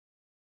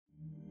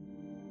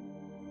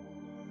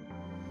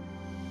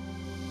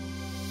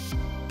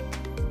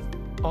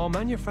Our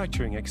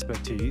manufacturing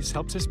expertise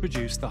helps us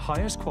produce the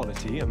highest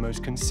quality and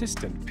most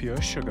consistent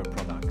pure sugar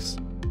products.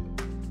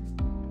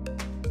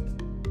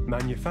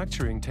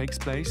 Manufacturing takes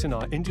place in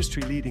our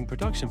industry-leading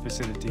production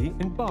facility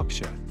in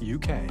Berkshire,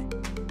 UK.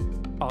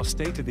 Our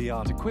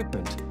state-of-the-art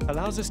equipment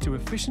allows us to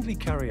efficiently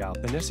carry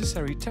out the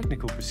necessary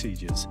technical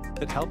procedures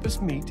that help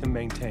us meet and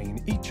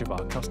maintain each of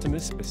our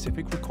customers'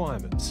 specific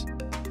requirements.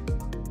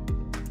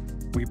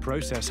 We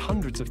process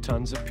hundreds of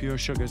tons of pure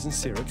sugars and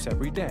syrups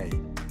every day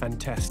and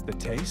test the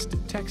taste,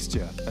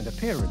 texture and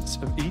appearance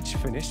of each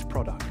finished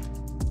product.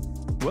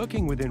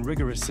 Working within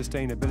rigorous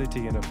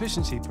sustainability and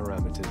efficiency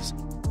parameters,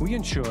 we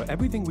ensure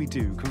everything we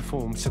do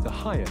conforms to the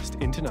highest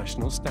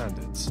international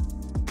standards.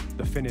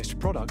 The finished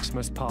products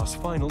must pass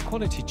final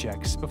quality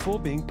checks before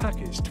being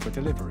packaged for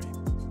delivery.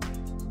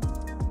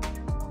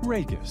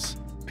 Ragus,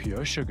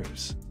 pure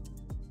sugars.